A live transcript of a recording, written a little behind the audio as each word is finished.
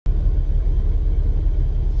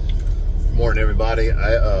Morning, everybody.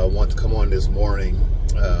 I want to come on this morning,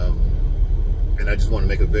 and I just want to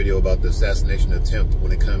make a video about the assassination attempt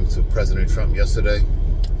when it comes to President Trump yesterday.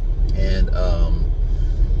 And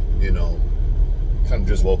you know, kind of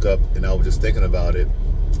just woke up and I was just thinking about it,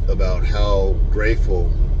 about how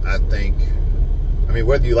grateful I think. I mean,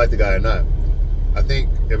 whether you like the guy or not, I think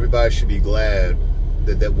everybody should be glad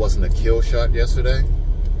that that wasn't a kill shot yesterday.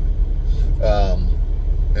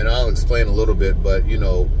 And I'll explain a little bit, but you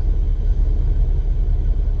know.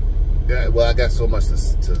 Yeah, well, I got so much to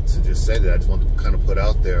just say that I just want to kind of put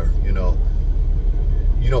out there. You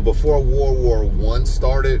know, before World War I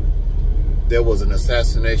started, there was an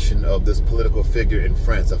assassination of this political figure in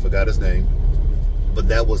France. I forgot his name, but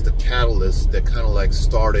that was the catalyst that kind of like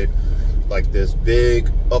started like this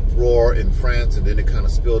big uproar in France, and then it kind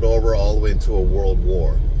of spilled over all the way into a world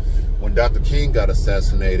war. When Dr. King got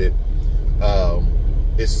assassinated,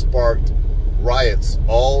 it sparked riots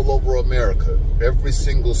all over America. Every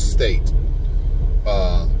single state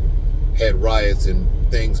had riots and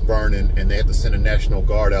things burning, and they had to send a National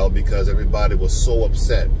Guard out because everybody was so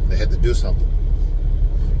upset. They had to do something.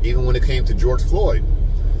 Even when it came to George Floyd,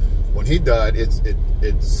 when he died,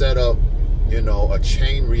 it set up, you know, a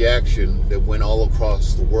chain reaction that went all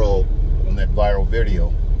across the world on that viral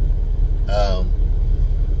video.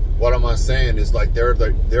 What am I saying is, like, there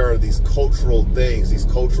are these cultural things, these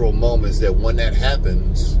cultural moments that when that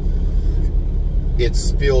happens, it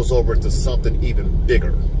spills over to something even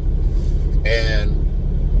bigger.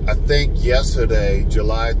 And I think yesterday,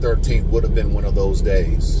 July 13th, would have been one of those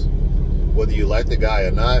days. Whether you like the guy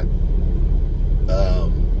or not,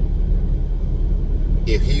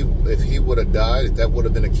 if he would have died, if that would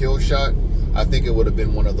have been a kill shot, I think it would have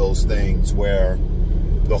been one of those things where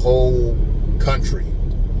the whole country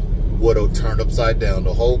would have turned upside down.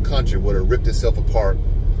 The whole country would have ripped itself apart.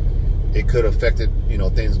 It could have affected, you know,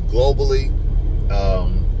 things globally.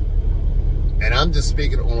 And I'm just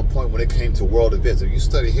speaking on a point when it came to world events. If you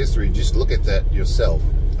study history, just look at that yourself.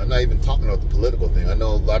 I'm not even talking about the political thing. I know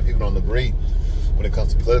a lot of people don't agree when it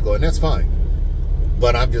comes to political, and that's fine.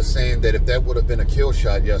 But I'm just saying that if that would have been a kill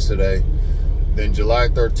shot yesterday, then July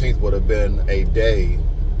 13th would have been a day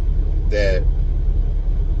that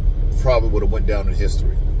probably would have went down in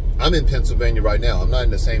history. I'm in Pennsylvania right now. I'm not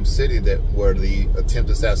in the same city where the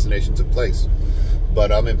attempted assassination took place,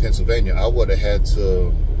 but I'm in Pennsylvania. I would have had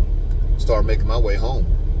to start making my way home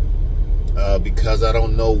because I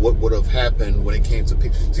don't know what would have happened when it came to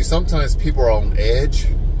people. See, sometimes people are on edge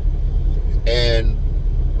and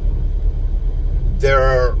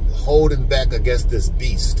they're holding back against this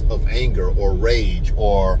beast of anger or rage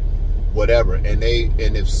or whatever. And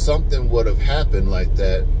if something would have happened like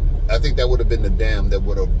that, I think that would have been the dam that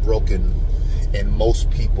would have broken in most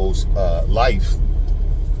people's life,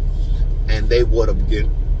 and they would have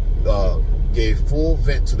gave full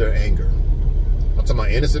vent to their anger. I'm talking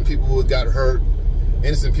about innocent people who got hurt,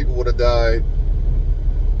 innocent people would have died,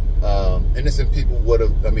 innocent people would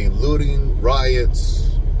have, I mean, looting, riots.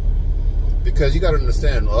 Because you got to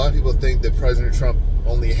understand, a lot of people think that President Trump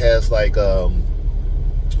only has like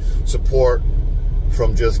support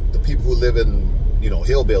from just the people who live in, you know,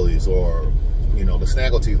 hillbillies or, you know, the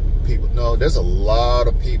Snaggletooth people. No, there's a lot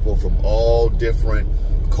of people from all different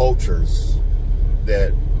cultures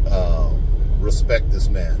that respect this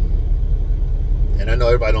man. And I know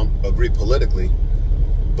everybody don't agree politically,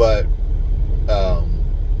 but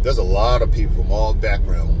there's a lot of people from all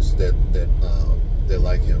backgrounds that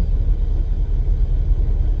like him.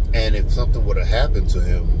 And if something would have happened to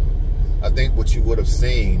him, I think what you would have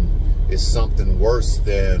seen is something worse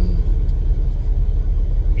than,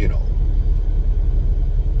 you know,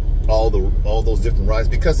 all those different riots.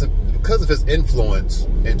 Because of his influence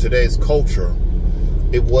in today's culture,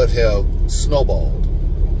 it would have snowballed.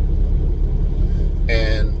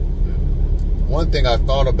 And one thing I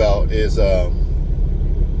thought about is,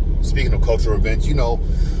 speaking of cultural events, you know,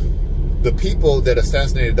 the people that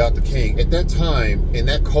assassinated Dr. King at that time, in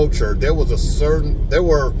that culture, there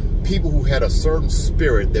were people who had a certain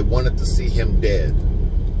spirit that wanted to see him dead.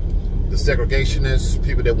 The segregationists,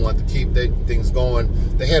 people that wanted to keep things going,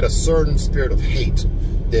 they had a certain spirit of hate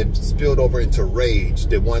that spilled over into rage.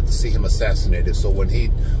 They wanted to see him assassinated. So when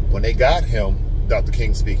they got him, Dr.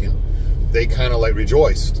 King speaking, they kind of like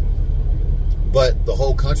rejoiced. But the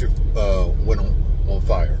whole country went on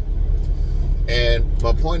fire. And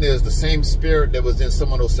my point is, the same spirit that was in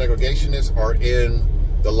some of those segregationists are in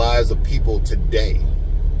the lives of people today,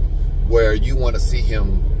 where you want to see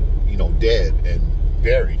him, you know, dead and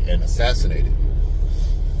buried and assassinated.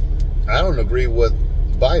 I don't agree with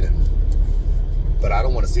Biden, but I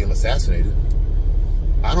don't want to see him assassinated.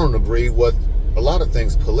 I don't agree with a lot of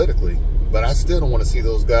things politically, But I still don't want to see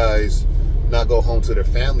those guys not go home to their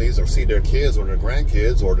families or see their kids or their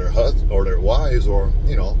grandkids or their husbands or their wives, or,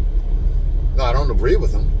 you know. No, I don't agree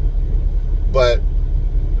with them. But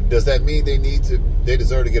does that mean they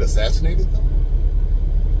deserve to get assassinated, though?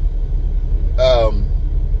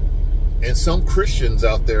 And some Christians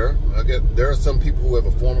out there, there are some people who have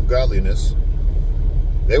a form of godliness,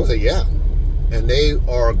 they would say, yeah. And they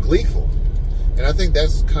are gleeful. And I think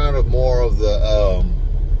that's kind of more of the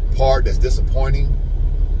part that's disappointing.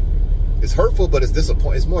 It's hurtful, but it's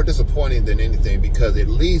disappointing. It's more disappointing than anything, because at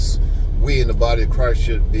least we in the body of Christ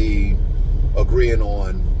should be agreeing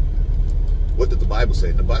on what did the Bible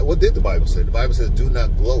say. What did the Bible say? The Bible says, do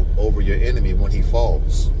not gloat over your enemy when he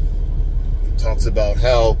falls. It talks about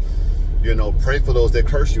how, you know, pray for those that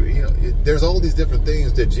curse you. You know, there's all these different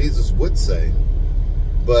things that Jesus would say,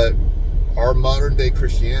 but our modern day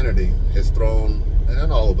Christianity has thrown, and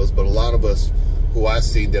not all of us, but a lot of us who I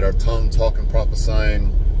see that are tongue-talking,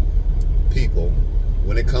 prophesying people,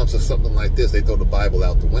 when it comes to something like this, they throw the Bible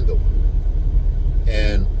out the window.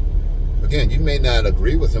 And again, you may not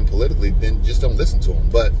agree with him politically, then just don't listen to him.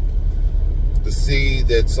 But to see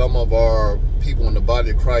that some of our people in the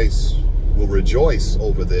body of Christ will rejoice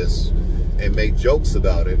over this and make jokes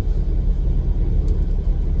about it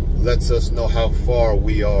lets us know how far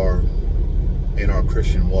we are in our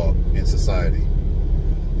Christian walk in society.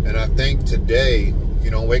 And I think today, you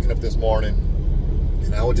know, waking up this morning,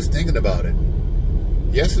 and I was just thinking about it.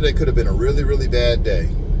 Yesterday could have been a really, really bad day.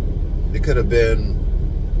 It could have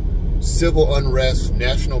been civil unrest,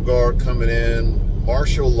 National Guard coming in,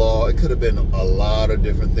 martial law. It could have been a lot of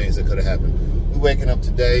different things that could have happened. We're waking up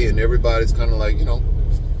today and everybody's kind of like, you know,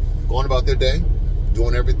 going about their day,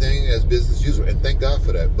 doing everything as business as usual. And thank God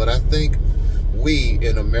for that. But I think we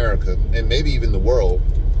in America, and maybe even the world,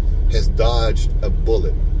 has dodged a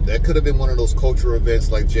bullet. That could have been one of those cultural events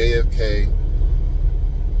like JFK,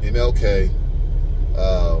 MLK,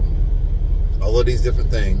 all of these different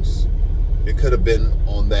things. It could have been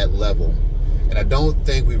on that level. And I don't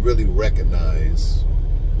think we really recognize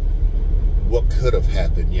what could have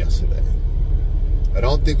happened yesterday. I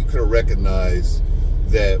don't think we could have recognized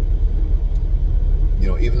that, you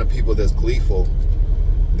know, even the people that's gleeful,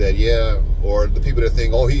 that, yeah, or the people that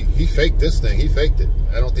think, oh, he faked this thing, he faked it.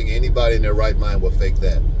 I don't think anybody in their right mind would fake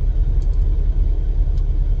that.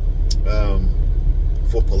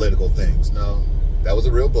 For political things. No, that was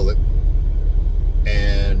a real bullet.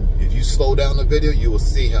 And if you slow down the video, you will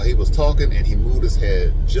see how he was talking and he moved his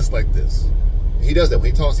head just like this. And he does that.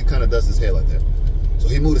 When he talks, he kind of does his head like that. So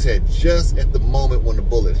he moved his head just at the moment when the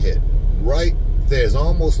bullet hit. Right there. It's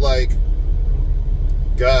almost like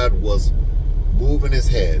God was moving his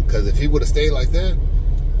head. Because if he would have stayed like that,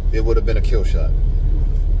 it would have been a kill shot.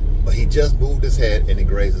 But he just moved his head and it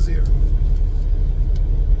grazed his ear.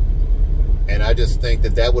 And I just think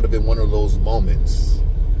that that would have been one of those moments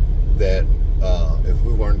that if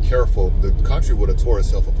we weren't careful, the country would have tore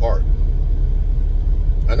itself apart.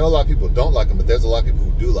 I know a lot of people don't like him, but there's a lot of people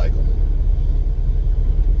who do like him.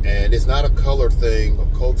 And it's not a color thing,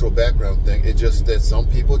 a cultural background thing. It's just that some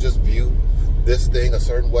people just view this thing a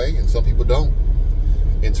certain way and some people don't,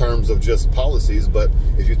 in terms of just policies. But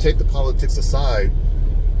if you take the politics aside,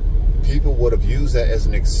 people would have used that as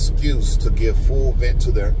an excuse to give full vent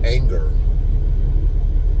to their anger.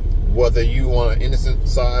 Whether you on an innocent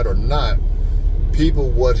side or not, people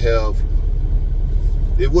would have,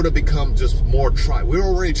 it would have become just more tribal. We're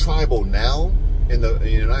already tribal now in the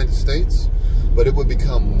United States, but it would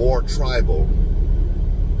become more tribal,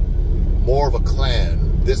 more of a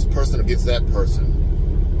clan, this person against that person.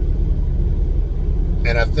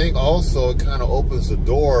 And I think also it kind of opens the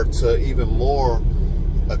door to even more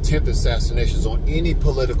attempted assassinations on any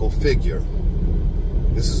political figure.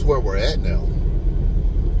 This is where we're at now.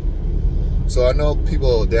 So I know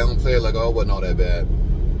people downplay it like, oh, it wasn't all that bad.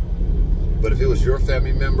 But if it was your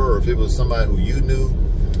family member or if it was somebody who you knew,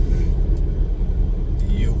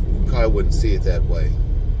 you probably wouldn't see it that way.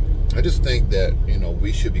 I just think that, you know,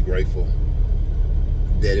 we should be grateful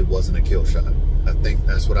that it wasn't a kill shot. I think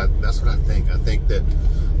that's what I think. I think that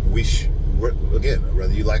we should, again,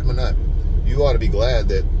 whether you like him or not, you ought to be glad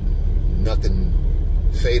that nothing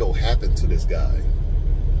fatal happened to this guy,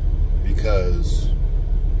 because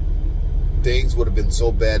things would have been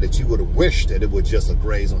so bad that you would have wished that it would just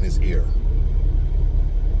graze on his ear.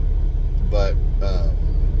 But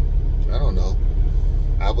I don't know.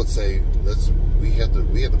 I would say we have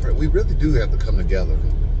to pray. We really do have to come together.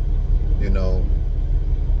 You know,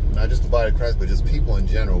 not just the body of Christ, but just people in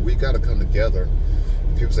general. We got to come together.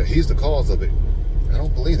 People say he's the cause of it. I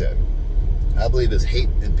don't believe that. I believe it's hate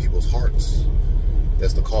in people's hearts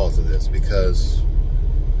that's the cause of this, because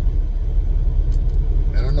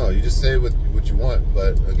don't know. You just say what you want,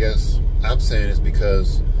 but I guess I'm saying it's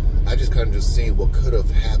because I just kind of just seen what could have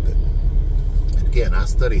happened. And again, I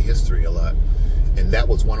study history a lot, and that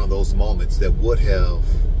was one of those moments that would have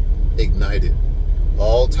ignited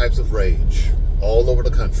all types of rage all over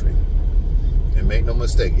the country. And make no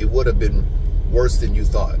mistake, it would have been worse than you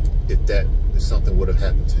thought if something would have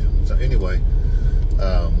happened to him. So anyway,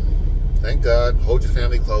 thank God. Hold your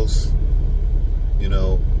family close. You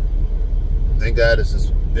know, thank God this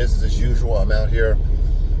is business as usual. I'm out here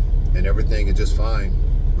and everything is just fine,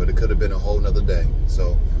 but it could have been a whole nother day.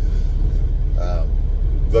 So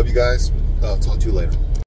love you guys. I'll talk to you later.